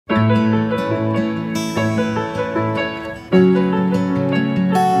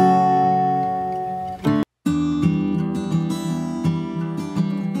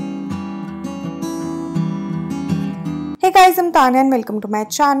I'm Tanya and welcome to my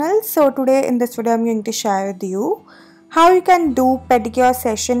channel. So today in this video I'm going to share with you how you can do pedicure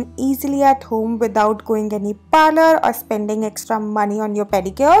session easily at home without going any parlor or spending extra money on your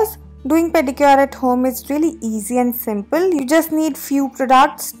pedicures. Doing pedicure at home is really easy and simple. You just need few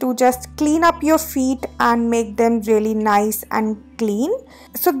products to just clean up your feet and make them really nice and clean.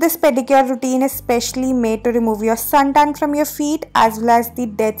 So this pedicure routine is specially made to remove your suntan from your feet as well as the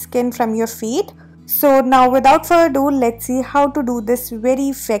dead skin from your feet. So now without further ado, let's see how to do this very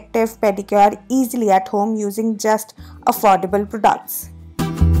effective pedicure easily at home using just affordable products.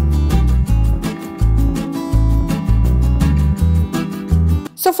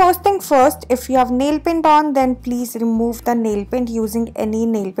 So first thing first, if you have nail paint on, then please remove the nail paint using any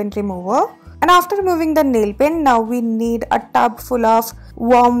nail paint remover. And after removing the nail paint, now we need a tub full of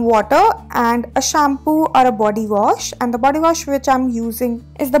warm water and a shampoo or a body wash. And the body wash which I'm using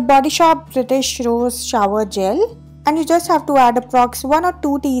is the Body Shop British Rose Shower Gel. And you just have to add approx 1 or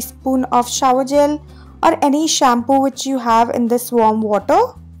 2 teaspoons of shower gel or any shampoo which you have in this warm water.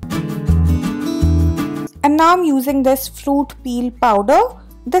 And now I'm using this fruit peel powder.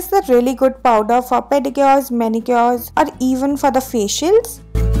 This is a really good powder for pedicures, manicures or even for the facials.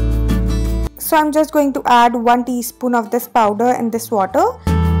 So I'm just going to add 1 teaspoon of this powder in this water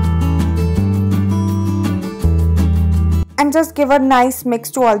and just give a nice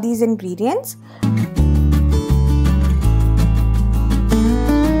mix to all these ingredients.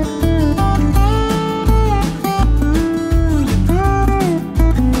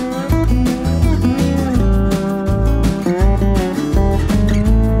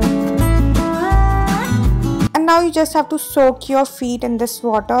 Now you just have to soak your feet in this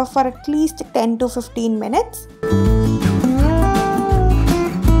water for at least 10 to 15 minutes.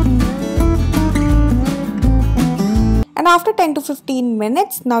 And after 10 to 15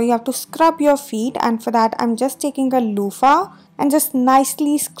 minutes, now you have to scrub your feet, and for that I'm just taking a loofah and just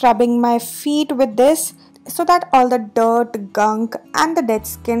nicely scrubbing my feet with this so that all the dirt, gunk and the dead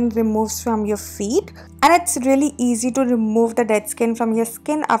skin removes from your feet. And it's really easy to remove the dead skin from your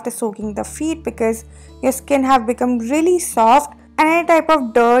skin after soaking the feet because your skin have become really soft and any type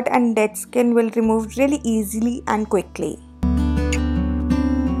of dirt and dead skin will remove really easily and quickly.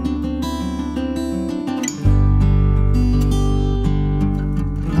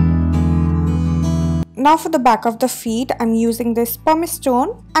 Now for the back of the feet, I'm using this pumice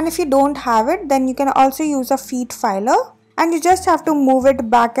stone, and if you don't have it, then you can also use a feet filer, and you just have to move it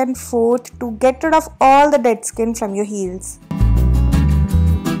back and forth to get rid of all the dead skin from your heels.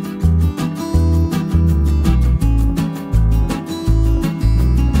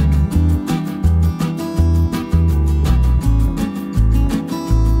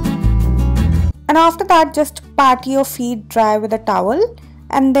 And after that, just pat your feet dry with a towel.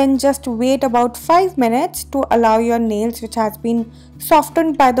 And then just wait about 5 minutes to allow your nails which has been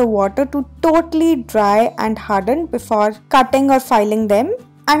softened by the water to totally dry and harden before cutting or filing them.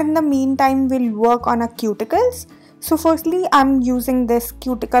 And in the meantime, we'll work on our cuticles. So firstly, I'm using this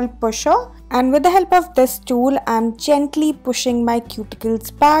cuticle pusher, and with the help of this tool, I'm gently pushing my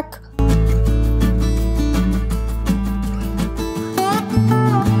cuticles back.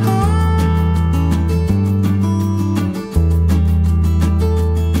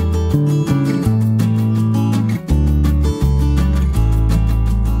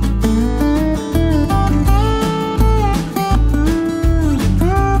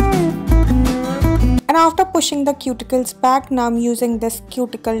 After pushing the cuticles back, now I'm using this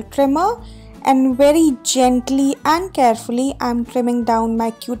cuticle trimmer and very gently and carefully I'm trimming down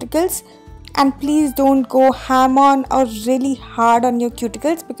my cuticles. And please don't go ham on or really hard on your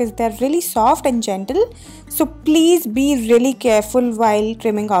cuticles because they're really soft and gentle. So please be really careful while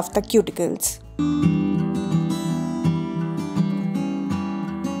trimming off the cuticles.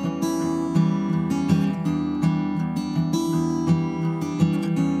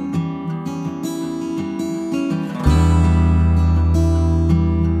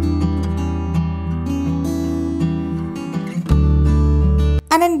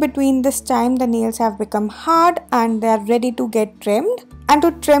 And in between this time, the nails have become hard and they are ready to get trimmed. And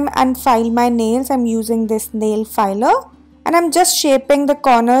to trim and file my nails, I'm using this nail filer. And I'm just shaping the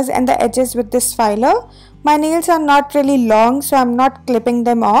corners and the edges with this filer. My nails are not really long, so I'm not clipping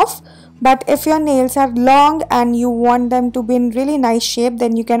them off. But if your nails are long and you want them to be in really nice shape,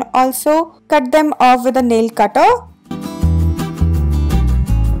 then you can also cut them off with a nail cutter.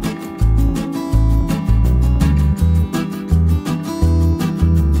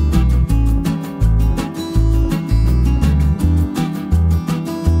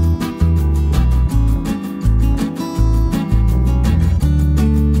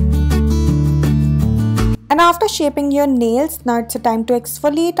 And after shaping your nails, now it's a time to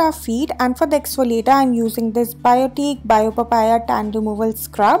exfoliate our feet, and for the exfoliator I'm using this Biotique Bio Papaya Tan Removal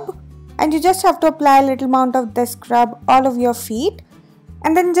Scrub. And you just have to apply a little amount of this scrub all over your feet,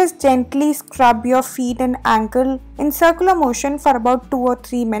 and then just gently scrub your feet and ankle in circular motion for about 2 or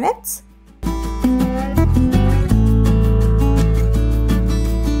 3 minutes.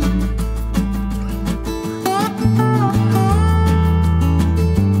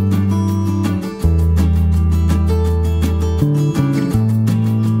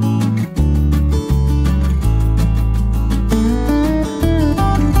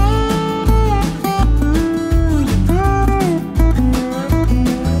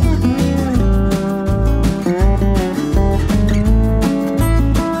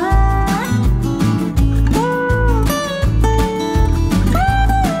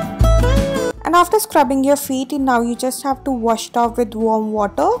 And after scrubbing your feet, now you just have to wash it off with warm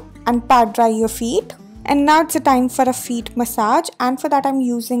water and pat dry your feet. And now it's a time for a feet massage, and for that I'm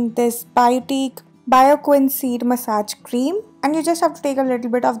using this Biotique Bioquin Seed Massage Cream. And you just have to take a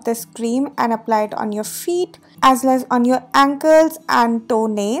little bit of this cream and apply it on your feet as well as on your ankles and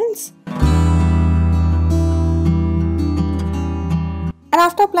toenails. And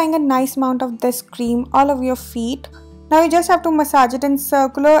after applying a nice amount of this cream all over your feet, now you just have to massage it in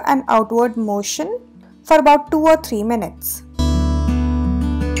circular and outward motion for about 2 or 3 minutes.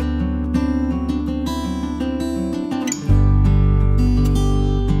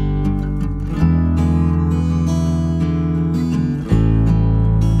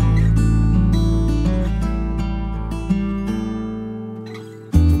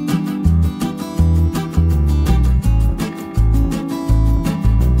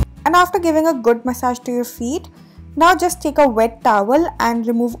 And after giving a good massage to your feet, now just take a wet towel and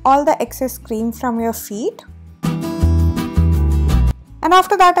remove all the excess cream from your feet. And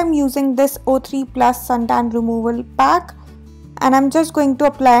after that I'm using this O3 Plus Suntan Removal Pack, and I'm just going to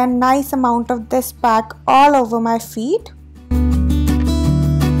apply a nice amount of this pack all over my feet.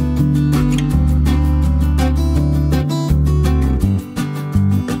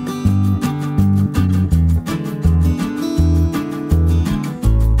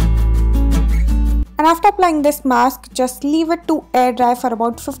 And after applying this mask, just leave it to air dry for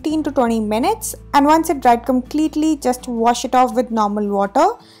about 15 to 20 minutes. And once it dried completely, just wash it off with normal water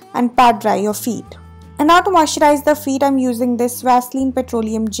and pat dry your feet. And now to moisturize the feet, I'm using this Vaseline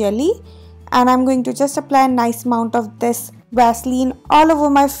Petroleum Jelly. And I'm going to just apply a nice amount of this Vaseline all over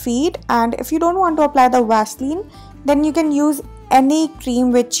my feet. And if you don't want to apply the Vaseline, then you can use any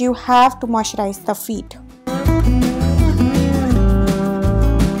cream which you have to moisturize the feet.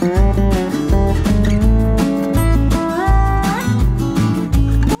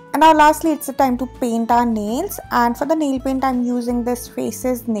 Now lastly, it's the time to paint our nails, and for the nail paint I'm using this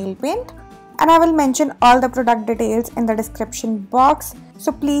Faces nail paint, and I will mention all the product details in the description box,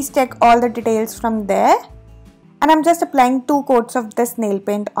 so please check all the details from there. And I'm just applying 2 coats of this nail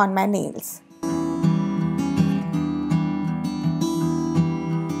paint on my nails.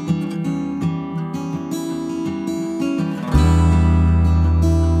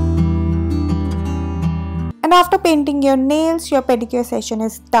 And after painting your nails, your pedicure session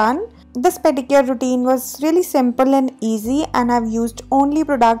is done. This pedicure routine was really simple and easy, and I've used only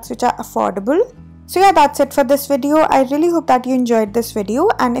products which are affordable. So yeah, that's it for this video. I really hope that you enjoyed this video,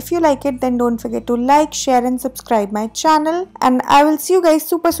 and if you like it, then don't forget to like, share and subscribe my channel. And I will see you guys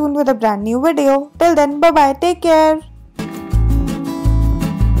super soon with a brand new video. Till then, bye bye, take care.